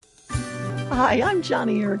Hi, I'm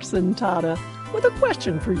Johnny Erickson Tata with a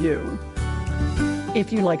question for you.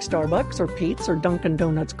 If you like Starbucks or Peet's or Dunkin'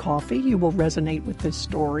 Donuts coffee, you will resonate with this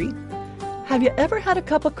story. Have you ever had a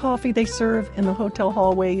cup of coffee they serve in the hotel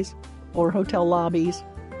hallways or hotel lobbies?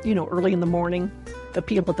 You know, early in the morning, the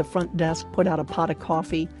people at the front desk put out a pot of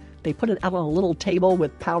coffee. They put it out on a little table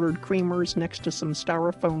with powdered creamers next to some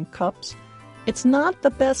styrofoam cups. It's not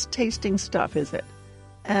the best tasting stuff, is it?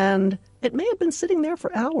 And it may have been sitting there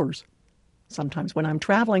for hours. Sometimes when I'm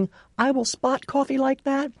traveling, I will spot coffee like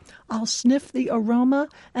that. I'll sniff the aroma,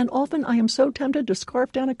 and often I am so tempted to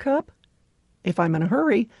scarf down a cup. If I'm in a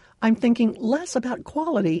hurry, I'm thinking less about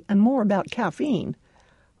quality and more about caffeine.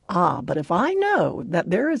 But if I know that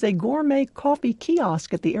there is a gourmet coffee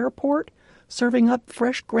kiosk at the airport serving up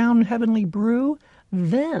fresh ground heavenly brew,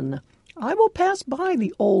 then I will pass by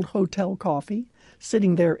the old hotel coffee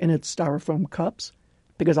sitting there in its styrofoam cups,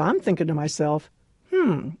 because I'm thinking to myself,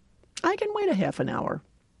 I can wait a half an hour.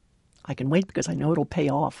 I can wait because I know it'll pay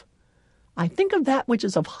off. I think of that which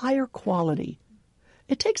is of higher quality.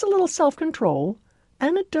 It takes a little self-control,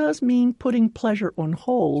 and it does mean putting pleasure on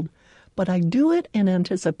hold, but I do it in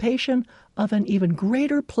anticipation of an even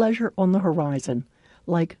greater pleasure on the horizon,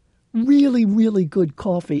 like really, really good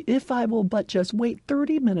coffee, if I will but just wait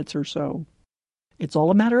 30 minutes or so. It's all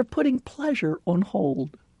a matter of putting pleasure on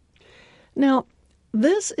hold. Now,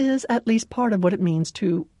 this is at least part of what it means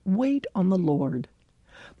to wait on the Lord.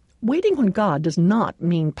 Waiting on God does not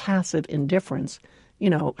mean passive indifference,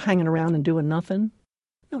 hanging around and doing nothing.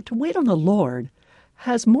 No, to wait on the Lord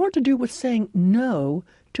has more to do with saying no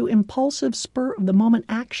to impulsive spur-of-the-moment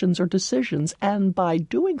actions or decisions, and by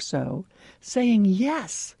doing so, saying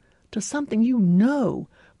yes to something you know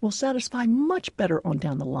will satisfy much better on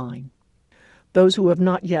down the line. Those who have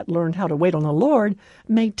not yet learned how to wait on the Lord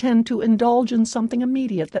may tend to indulge in something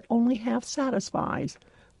immediate that only half satisfies,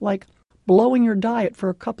 like blowing your diet for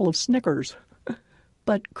a couple of Snickers.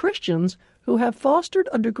 But Christians who have fostered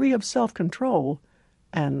a degree of self-control,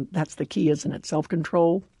 and that's the key, isn't it,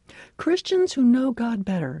 self-control? Christians who know God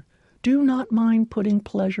better do not mind putting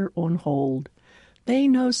pleasure on hold. They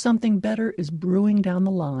know something better is brewing down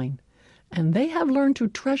the line, and they have learned to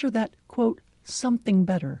treasure that, quote, something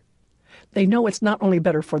better. They know it's not only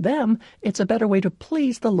better for them, it's a better way to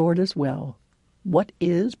please the Lord as well. What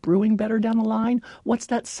is brewing better down the line? What's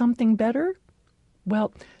that something better?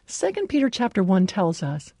 Well, 2 Peter chapter 1 tells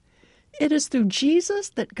us, it is through Jesus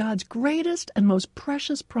that God's greatest and most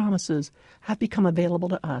precious promises have become available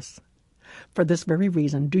to us. For this very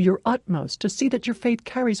reason, do your utmost to see that your faith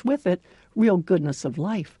carries with it real goodness of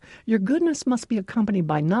life. Your goodness must be accompanied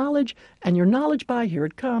by knowledge, and your knowledge by, here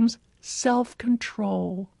it comes,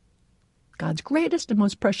 self-control. God's greatest and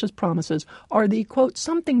most precious promises are the, quote,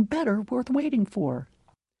 something better worth waiting for.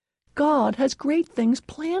 God has great things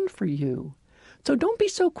planned for you. So don't be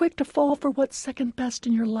so quick to fall for what's second best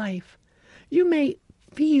in your life. You may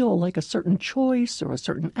feel like a certain choice or a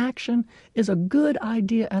certain action is a good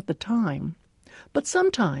idea at the time, but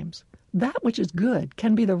sometimes that which is good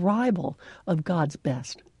can be the rival of God's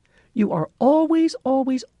best. You are always,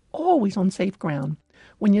 always, always on safe ground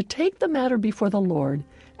when you take the matter before the Lord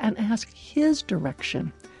and ask His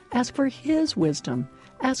direction, ask for His wisdom,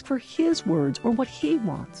 ask for His words or what He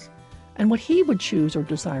wants, and what He would choose or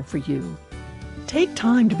desire for you. Take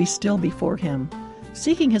time to be still before Him,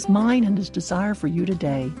 seeking His mind and His desire for you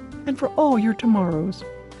today and for all your tomorrows.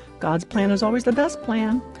 God's plan is always the best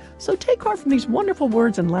plan, so take heart from these wonderful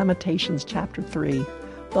words in Lamentations chapter 3.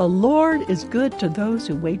 The Lord is good to those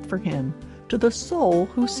who wait for Him, to the soul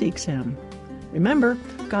who seeks Him. Remember,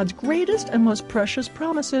 God's greatest and most precious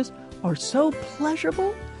promises are so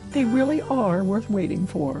pleasurable, they really are worth waiting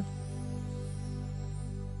for.